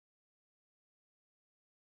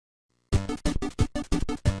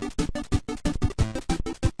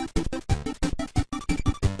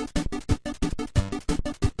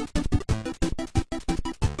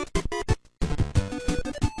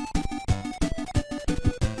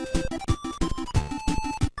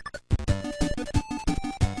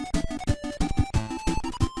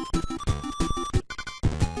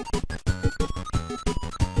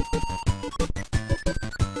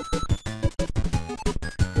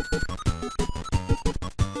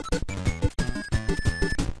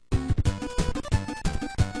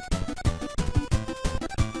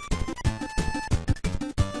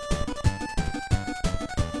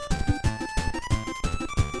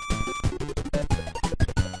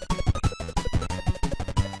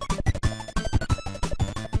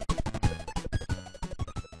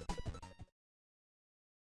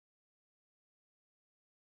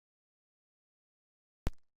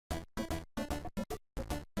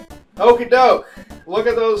Okie doke. Look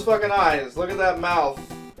at those fucking eyes. Look at that mouth.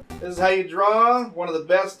 This is how you draw one of the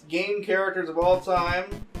best game characters of all time.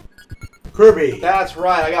 Kirby. That's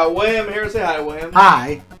right. I got William here. Say hi, William.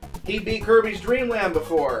 Hi. He beat Kirby's Dreamland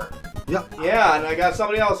before. Yep. Yeah, and I got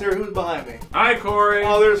somebody else here who's behind me. Hi, Corey.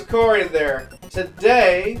 Oh, there's Corey there.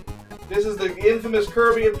 Today, this is the infamous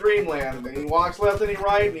Kirby of Dreamland. And he walks left and he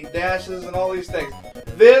right, and he dashes and all these things.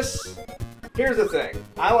 Here's the thing.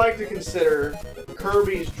 I like to consider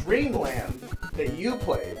Kirby's Dreamland that you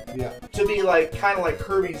played to be like kind of like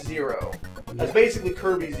Kirby Zero. That's basically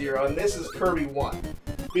Kirby Zero, and this is Kirby 1.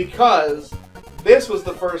 Because this was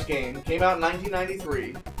the first game, came out in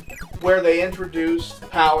 1993, where they introduced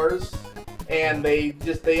powers, and they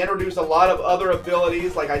introduced a lot of other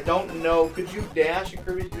abilities. Like, I don't know, could you dash in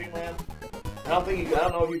Kirby's Dreamland? I don't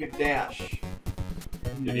know if you could dash.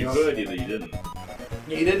 If you could, you didn't.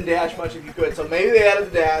 Yeah, you didn't dash much if you could, so maybe they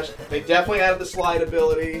added the dash. They definitely added the slide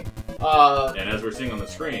ability. And as we're seeing on the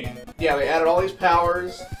screen, yeah, they added all these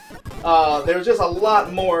powers. There's just a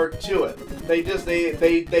lot more to it.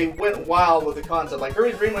 They went wild with the concept. Like,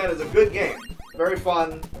 Kirby's Dreamland is a good game, very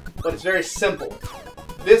fun, but it's very simple.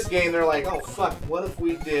 This game, they're like, oh fuck, what if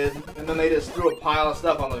we did? And then they just threw a pile of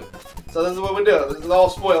stuff on it. So this is what we do. This is all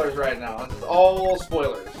spoilers right now. This is all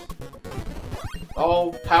spoilers.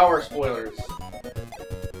 All power spoilers.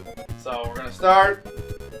 So we're gonna start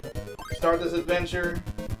this adventure.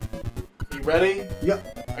 You ready?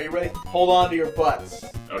 Yep. Are you ready? Hold on to your butts.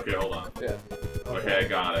 okay, hold on. Yeah. Okay, I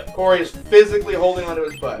got it. Corey is physically holding onto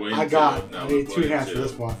his butt. Wait I got it. No, I need 2 wait hands for two.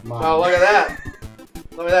 this one. Oh, look at that.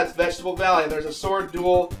 Look at that. It's Vegetable Valley. There's a sword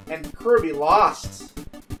duel, and Kirby lost.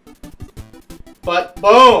 But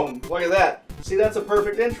boom! Look at that. See, that's a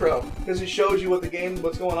perfect intro because it shows you what's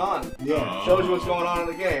going on. Yeah. Shows you what's going on in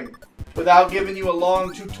the game without giving you a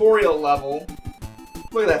long tutorial level.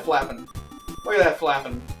 Look at that flapping. Look at that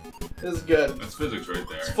flapping. This is good. That's physics right It's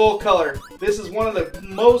there. full color. This is one of the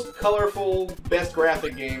most colorful, best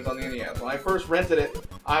graphic games on the NES. When I first rented it,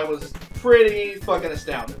 I was pretty fucking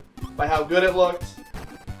astounded by how good it looked,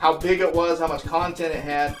 how big it was, how much content it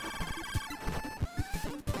had.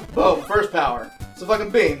 Boom, first power. It's a fucking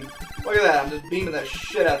beam. Look at that, I'm just beaming that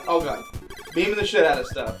shit out. Oh god. Beaming the shit out of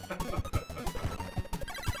stuff.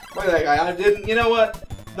 Look at that guy. You know what?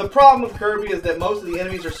 The problem with Kirby is that most of the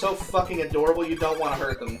enemies are so fucking adorable you don't want to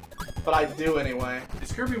hurt them. But I do anyway.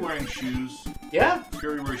 Is Kirby wearing shoes? Yeah? Does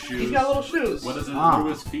Kirby wear shoes? He's got little shoes. What does Ah. what do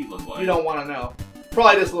his feet look like? You don't want to know.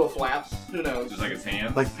 Probably just little flaps. Who knows? Just like his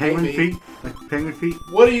hands? Like penguin Maybe. feet? Like penguin feet?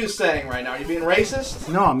 What are you saying right now? Are you being racist?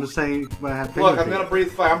 No, I'm just saying when I have penguin Look, I'm feet. gonna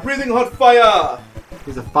breathe fire. I'm breathing hot fire!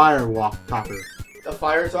 He's a firewalk talker. A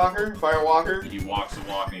fire talker? Fire walker? He walks the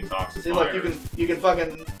walk and he talks the See, fire. look, you can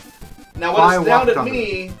fucking... Now, what Fire astounded walk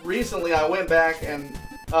me, recently I went back and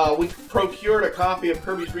we procured a copy of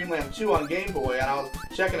Kirby's Dreamland 2 on Game Boy, and I was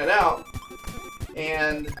checking it out,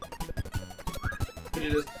 and... Could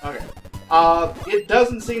you just... Okay. It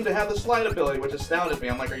doesn't seem to have the slide ability, which astounded me.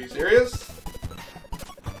 I'm like, are you serious?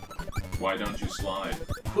 Why don't you slide?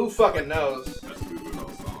 Who fucking knows? That's Boo Boo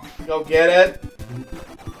Hell's song. Go get it.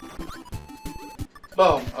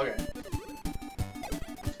 Boom. Okay.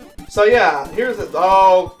 So yeah, here's it.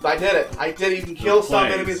 Oh, I did it. I did even kill some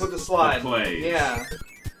plays. enemies with the slide. The plays. Yeah.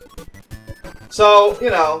 So, you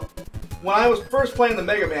know, when I was first playing the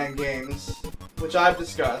Mega Man games, which I've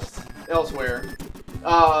discussed elsewhere,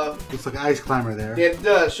 Looks like an ice climber there. it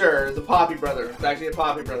does, sure, it's a Poppy brother. It's actually a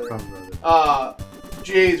Poppy brother. Brother.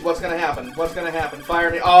 Geez, what's gonna happen? What's gonna happen? Fire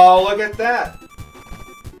me. Oh, look at that!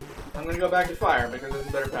 I'm gonna go back to fire because it's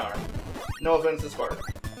better power. No offense to Spark.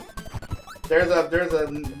 There's a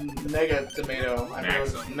Mega Tomato. I know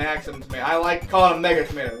it's Maxim Tomato. I like calling them Mega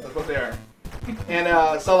Tomatoes. That's what they are.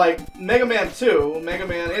 And so like Mega Man 2, Mega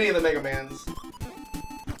Man, any of the Mega Mans,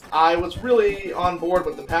 I was really on board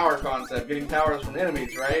with the power concept, getting powers from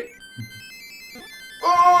enemies, right?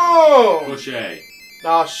 Oh! Push A.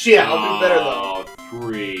 Oh shit, I'll do better though. Oh,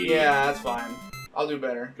 3. Yeah, that's fine. I'll do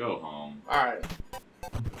better. Go home. Alright.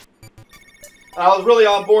 I was really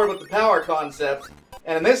on board with the power concept,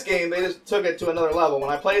 and in this game, they just took it to another level. When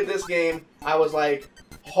I played this game, I was like,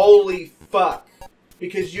 holy fuck.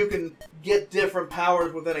 Because you can get different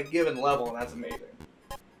powers within a given level, and that's amazing.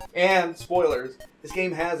 And, spoilers, this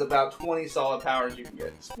game has about 20 solid powers you can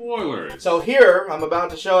get. Spoilers. So here, I'm about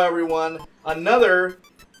to show everyone another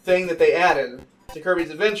thing that they added to Kirby's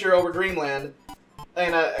Adventure over Dreamland,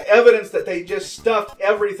 and evidence that they just stuffed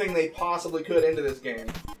everything they possibly could into this game.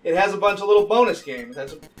 It has a bunch of little bonus games.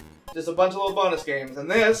 That's just a bunch of little bonus games. And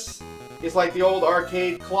this is like the old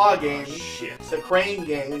arcade claw game. Shit. It's a crane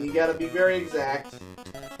game, and you gotta be very exact.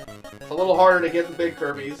 It's a little harder to get the big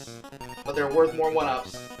Kirbys, but they're worth more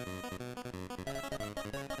one-ups.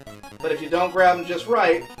 But if you don't grab them just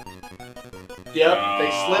right,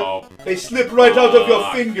 Oh, they slip right out of your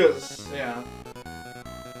fingers. Yeah.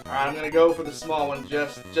 Alright, I'm gonna go for the small one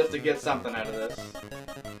just to get something out of this.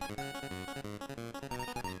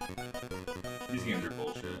 These games are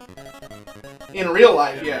bullshit. In real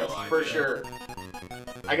life, In yes, real life, for yeah. sure.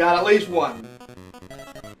 I got at least one.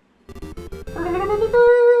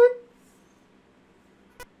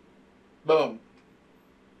 Boom.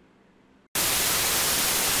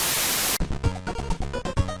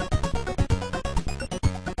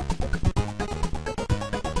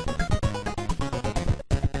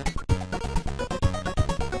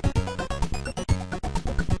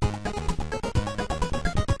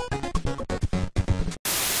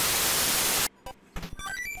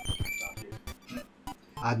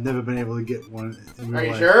 I've never been able to get one in real Are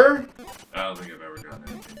you life. sure? I don't think I've ever gotten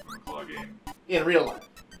anything from a claw game. In real life.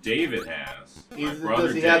 David has. My brother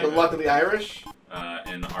Does he have the David. luck of the Irish?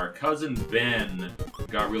 And our cousin Ben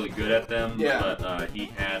got really good at them, Yeah. but he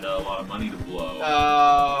had a lot of money to blow.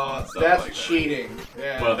 Oh, Stuff that's like that. cheating.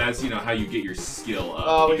 Yeah. Well, that's, how you get your skill up.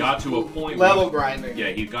 Oh, he got to a point level where grinding. Yeah,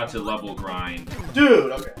 he got to level grind.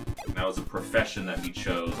 Dude, okay. That was a profession that he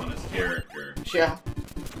chose on his character. Yeah.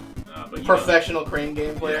 But you Professional crane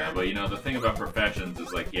game know, player. yeah, but the thing about professions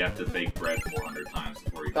is like you have to bake bread 400 times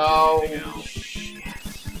before you can Oh, do anything else.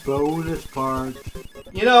 shit. Bonus part.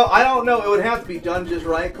 You know, I don't know. It would have to be done just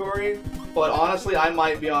right, Corey. But honestly, I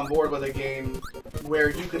might be on board with a game where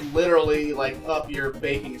you could literally, like, up your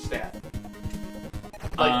baking stat.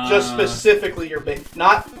 Like, just specifically your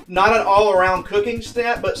not an all-around cooking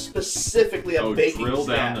stat, but specifically a baking drill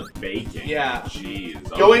stat. down the baking. Yeah. Jeez.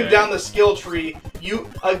 Going okay. down the skill tree,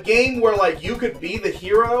 a game where, like, you could be the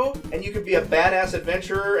hero, and you could be a badass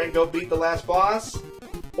adventurer and go beat the last boss,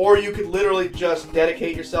 or you could literally just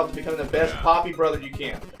dedicate yourself to becoming the best Poppy brother you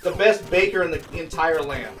can. The best baker in the entire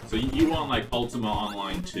land. So you want, like, Ultima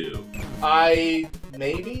Online 2?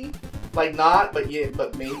 Maybe? Like, not, but yeah,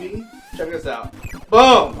 but maybe? Check this out.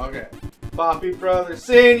 Boom! Okay. Poppy brother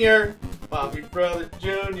senior, Poppy brother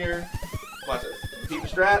junior. Watch this. Keep the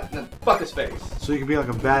strat, and then fuck his face. So you can be like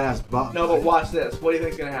a badass buff. No, but watch this. What do you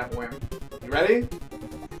think's gonna happen, Wham? You ready?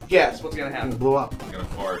 Guess what's gonna You happen. blow up. I'm gonna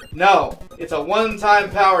fart. No, it's a one-time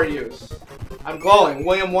power use. I'm glowing.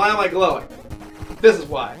 William, why am I glowing? This is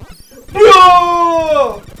why.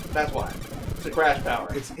 That's why. It's a crash power.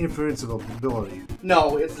 It's invincible ability.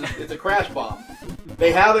 No, it's a crash bomb.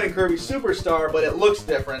 They have it in Kirby Superstar, but it looks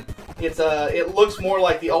different. It looks more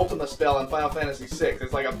like the Ultima spell in Final Fantasy VI.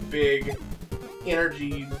 It's like a big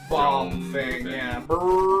energy bomb thing. Yeah.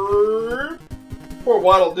 Brrr. Poor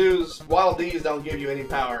Waddle Dees don't give you any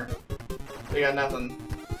power. They got nothing.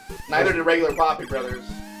 Neither did regular Poppy Brothers.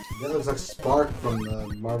 That looks like Spark from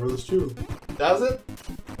Marvelous 2. Does it?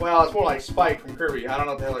 Well, it's more like Spike from Kirby. I don't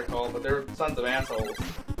know what the hell they're called, but they're sons of assholes.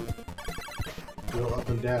 Go up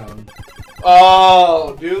and down.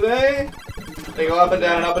 Oh, do they? They go up and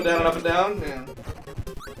down and up and down and up and down? Yeah.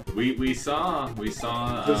 We saw Just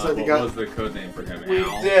like what was the code name for him? We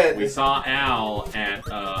Al. did. We saw Al at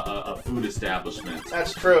a food establishment.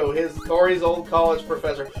 That's true. Corey's old college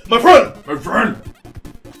professor. My friend! My friend!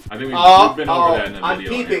 I think we've been over that in a I'm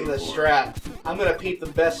video. peeping the before. strat. I'm gonna peep the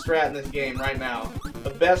best strat in this game right now. The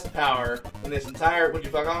best power in this entire... Would you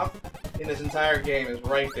fuck off? In this entire game is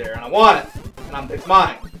right there. And I want it! And it's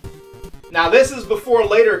mine. Now this is before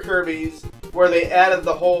later Kirby's where they added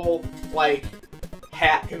the whole, like,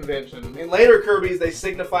 hat convention. In later Kirby's they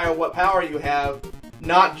signify what power you have,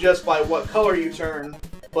 not just by what color you turn,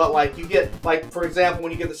 but like you get, like, for example,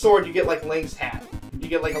 when you get the sword, you get like Link's hat. You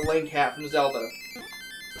get like a Link hat from Zelda.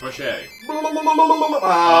 Crochet.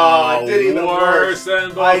 Oh, I did even worse. Than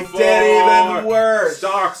before. I did even worse.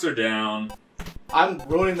 Stocks are down. I'm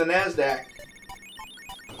ruining the NASDAQ.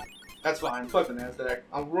 That's fine. Fuck the NASDAQ.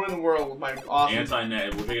 I'm ruining the world with my awesome...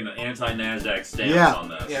 We're taking an anti-NASDAQ stance on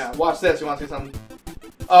this. Yeah, watch this. You want to see something?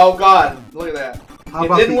 Oh, God. Look at that. How It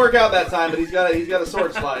about didn't the- work out that time, but he's got a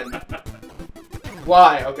sword slide.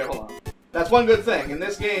 Why? Okay, hold on. That's one good thing. In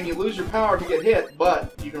this game, you lose your power if you get hit,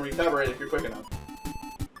 but you can recover it if you're quick enough.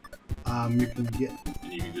 You can get...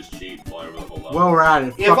 And you can just cheat and fly over the whole level. Well, we're at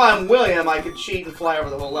it. If I'm William, I could cheat and fly over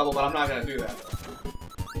the whole level, but I'm not going to do that.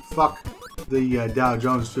 Fuck the Dow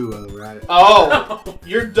Jones too, while we're at it. Oh!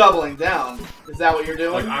 You're doubling down. Is that what you're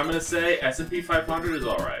doing? Like, I'm gonna say S&P 500 is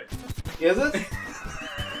alright. Is it?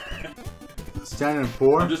 Standard &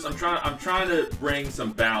 Poor's? I'm trying to bring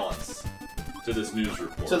some balance to this news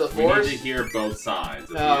report. To the We force? need to hear both sides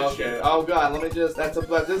of the Oh, issue. okay. Oh, God. Let me just... this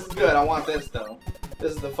is good. I want this, though.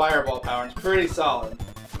 This is the fireball power. It's pretty solid.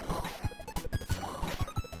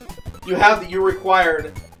 You're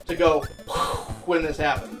required to go when this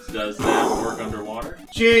happens. Does that work underwater?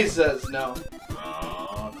 Jesus, no.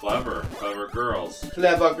 Oh, clever. Clever girls.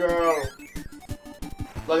 Clever girl.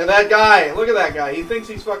 Look at that guy. Look at that guy. He thinks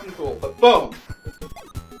he's fucking cool. But boom.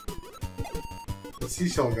 The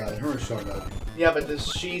seashell guy, the hermit shell guy. Yeah, but does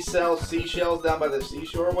she sell seashells down by the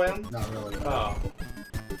seashore, Win? Not really. Oh.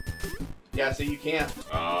 Yeah, so you can't.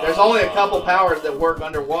 There's only a couple powers that work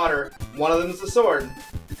underwater. One of them is the sword.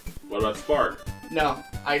 What about Spark? No,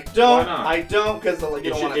 I don't. Why not? I don't, because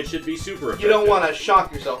you don't want to. It should be super effective. You don't want to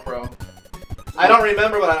shock yourself, bro. I don't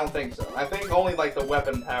remember, but I don't think so. I think only like the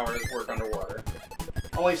weapon powers work underwater.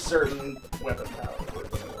 Only certain weapon powers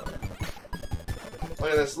work underwater.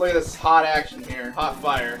 Look at this! Look at this hot action here. Hot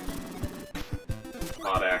fire.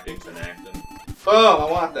 Hot acting's an acting. Boom! I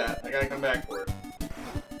want that. I gotta come back for it.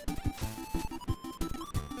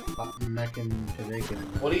 Jamaican.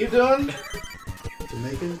 What are you doing?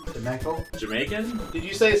 Jamaican? Did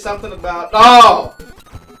you say something about? Oh!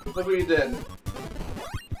 Look what you did.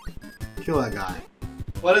 Kill that guy.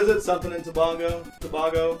 What is it? Something in Tobago? That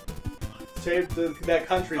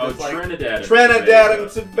country that's like Trinidad. Trinidad and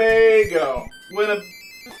Tobago. Winnebago.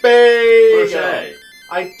 Crochet.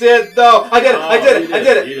 I did though. I did it. I did it. I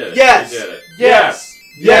did it. You did it. Yes. You did it. Yes.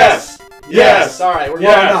 Yes. Yes. All right. We're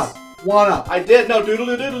going up. One up. I did. No. Doodle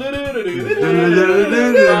doodle doodle doodle.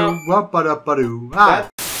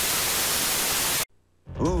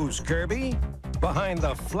 Who's Kirby? Behind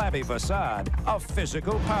the flabby facade, a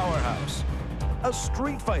physical powerhouse, a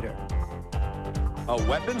street fighter, a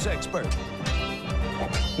weapons expert.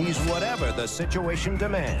 He's whatever the situation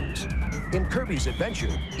demands. In Kirby's adventure,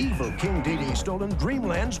 evil King Dedede's stolen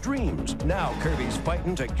Dreamland's dreams. Now Kirby's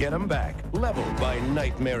fighting to get him back, level by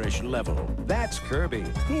nightmarish level. That's Kirby.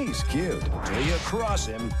 He's cute. Till you cross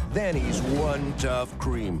him, then he's one tough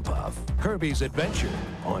cream puff. Kirby's Adventure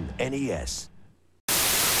on NES.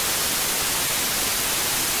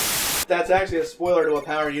 That's actually a spoiler to a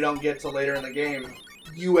power you don't get till later in the game.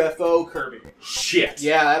 UFO Kirby. Shit.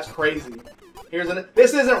 Yeah, that's crazy.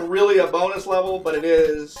 This isn't really a bonus level, but it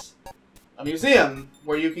is a museum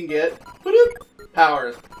where you can get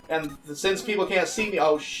powers. And since people can't see me,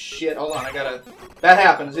 oh shit! Hold on, that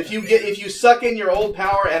happens. If you suck in your old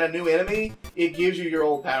power at a new enemy, it gives you your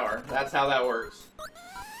old power. That's how that works.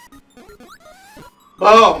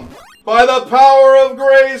 Boom! By the power of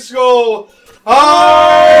Grayskull,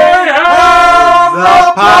 I have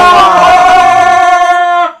the power!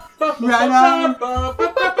 Right on.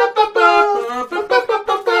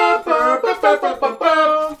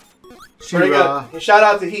 Very good. Shout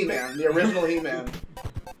out to He-Man, the original He-Man.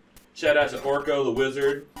 Shout out to Orko the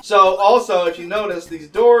Wizard. So, also, if you notice, these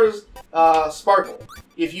doors sparkle.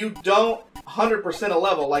 If you don't 100% a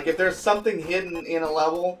level, like if there's something hidden in a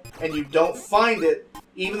level and you don't find it,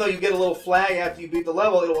 even though you get a little flag after you beat the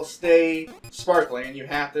level, it will stay sparkling, and you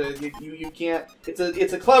have to. You can't.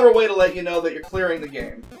 It's a clever way to let you know that you're clearing the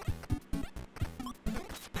game.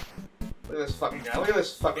 Look at this fucking guy. Look at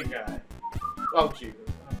this fucking guy. Oh Jesus.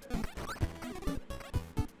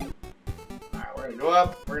 We're gonna go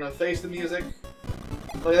up, we're gonna face the music.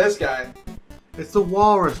 Look at this guy. It's the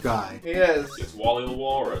walrus guy. He is. It's Wally the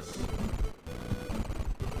Walrus.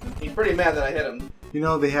 He's pretty mad that I hit him. You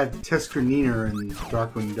know, they had Tesker Neener in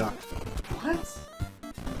Darkwing Duck. What?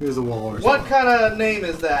 He was a walrus. What kind of name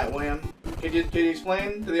is that, Wham? Could you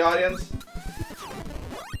explain to the audience?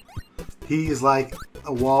 He's like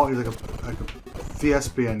a he's like a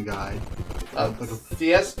thespian guy. Like a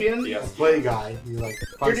thespian? Yeah. Play guy. He like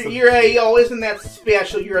isn't that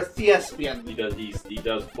special? You're a thespian. He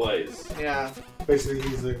does plays. Yeah.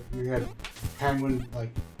 Basically, you had penguin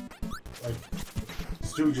like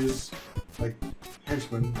stooges, like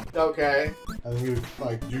henchmen. Okay. And he would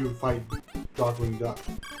like fight Darkwing Duck.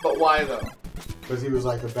 But why though? Because he was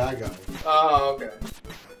like a bad guy. Oh, okay.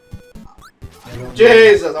 I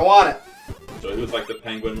Jesus, I want it. So he was like the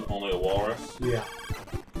penguin, only a walrus? Yeah.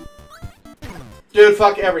 Dude,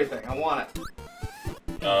 fuck everything. I want it.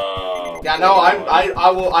 Oh. Yeah, no,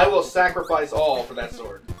 I will sacrifice all for that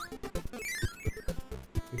sword.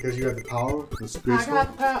 Because you have the power, the spirit. I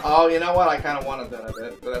got the power. Oh, you know what? I kind of wanted that, I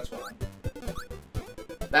bet, but that's fine.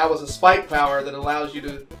 That was a spike power that allows you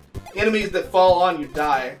to... Enemies that fall on you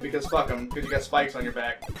die, because fuck them, because you got spikes on your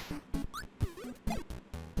back.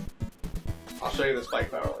 I'll show you the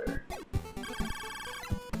spike power later.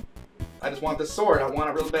 I just want this sword. I want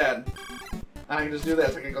it really bad. And I can just do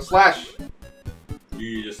this. I can go slash.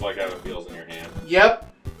 You just like how it feels in your hand. Yep.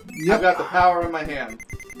 I've got the power in my hand.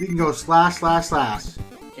 You can go slash, slash, slash.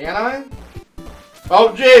 Can I?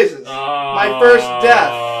 Oh, Jesus. My first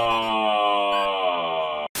death.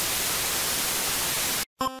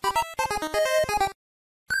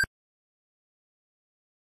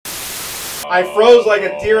 I froze like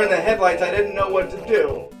a deer in the headlights. I didn't know what to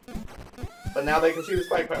do. But now they can see the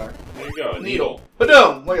spike power. There you go. Needle.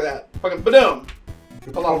 Badoom! Look at that. Fucking badoom.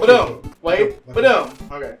 Hold on. Badoom. Wait.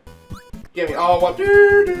 Badoom. Okay. Give me all what.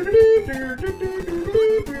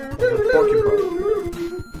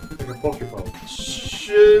 Like a porcupine.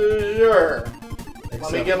 Sure.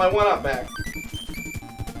 Let me get my 1-up back.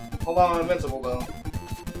 Hold on, I'm invincible though.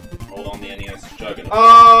 Hold on, the NES is chugging.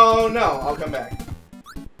 Oh no, I'll come back.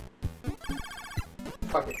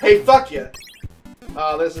 Fuck it. Hey, fuck you!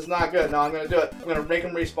 Oh, this is not good. No, I'm gonna do it. I'm gonna make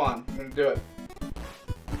him respawn. I'm gonna do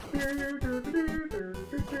it.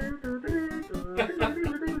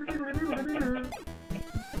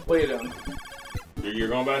 What are you doing? You're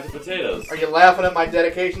going back to potatoes. Are you laughing at my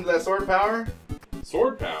dedication to that sword power?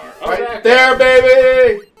 Sword power. Oh, Right there,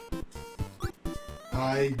 baby!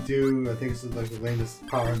 I do. I think it's like the lamest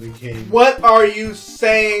power in the game. What are you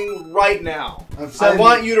saying right now? I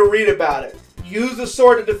want you to read about it. Use the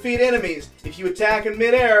sword to defeat enemies. If you attack in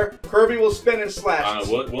midair, Kirby will spin and slash.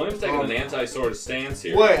 William's taking an anti-sword stance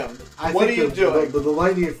here. William, what are you doing? The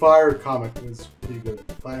lightning and fire comic is pretty good.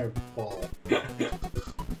 Fireball.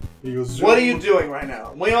 What are you doing right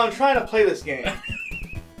now? William, I'm trying to play this game.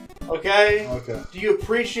 Okay? Okay. Do you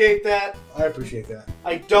appreciate that? I appreciate that.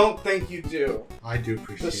 I don't think you do. I do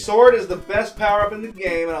appreciate it. The sword is the best power-up in the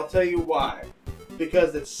game, and I'll tell you why.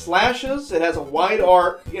 Because it slashes, it has a wide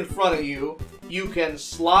arc in front of you, you can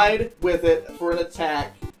slide with it for an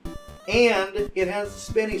attack, and it has a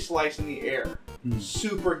spinny slice in the air.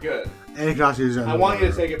 Super good. And you can also use it. I want you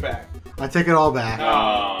to take it back. I take it all back.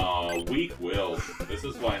 Oh, weak will. This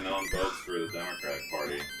is why no one votes for the Democratic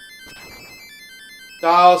Party.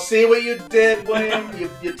 Oh, see what you did, William?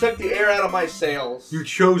 you took the air out of my sails. You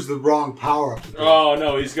chose the wrong power up. Oh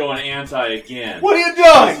no, he's going anti again. What are you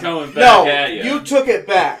doing? He's coming back at you. You took it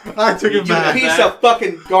back. I took it back. You piece of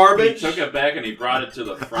fucking garbage. He took it back and he brought it to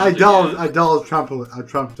the front. I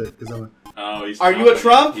trumped it because I'm. Oh, he's. Are you a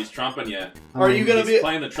Trump? He's trumping you. Are you gonna He's be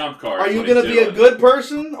playing the Trump card? Are you gonna be a good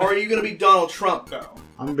person, or are you gonna be Donald Trump though?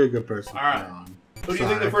 I'm a good person. All right. Who do you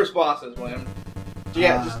think the first boss is, William?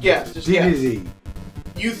 Yeah, just guess. Just DDD. guess.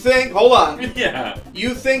 You think? Hold on. Yeah.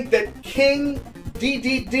 You think that King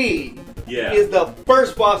DDD Yeah. is the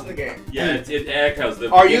first boss in the game? Yeah, it echoes.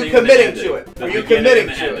 The Are you beginning and the committing ending. to it? The Are you beginning committing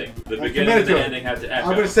and the to ending. it? The I'm beginning committed and the to it. ending have to echo.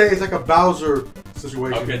 I'm gonna say it's like a Bowser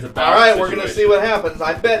situation. Okay, it's a All Bowser right, we're gonna situation. see what happens.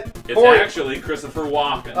 I bet. It's actually Christopher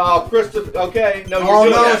Walken. Oh, Christopher. Okay, no, you're Oh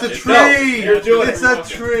doing no, it. it's a No, tree! you're doing It's it. a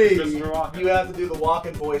tree! Christopher Walken. You have to do the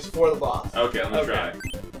walking voice for the boss. Okay, let me try.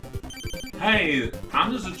 Hey,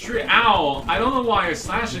 I'm just a tree. Ow! I don't know why you're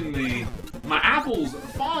slashing me. My apple's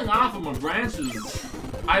falling off of my branches.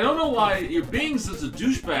 I don't know why you're being such a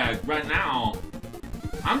douchebag right now.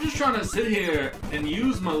 I'm just trying to sit here and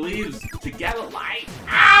use my leaves to get a light.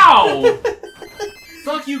 Ow!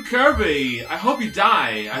 Fuck you, Kirby. I hope you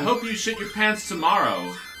die. I hope you shit your pants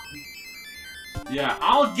tomorrow. Yeah,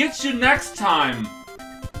 I'll get you next time.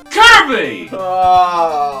 Kirby!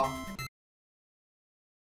 Oh.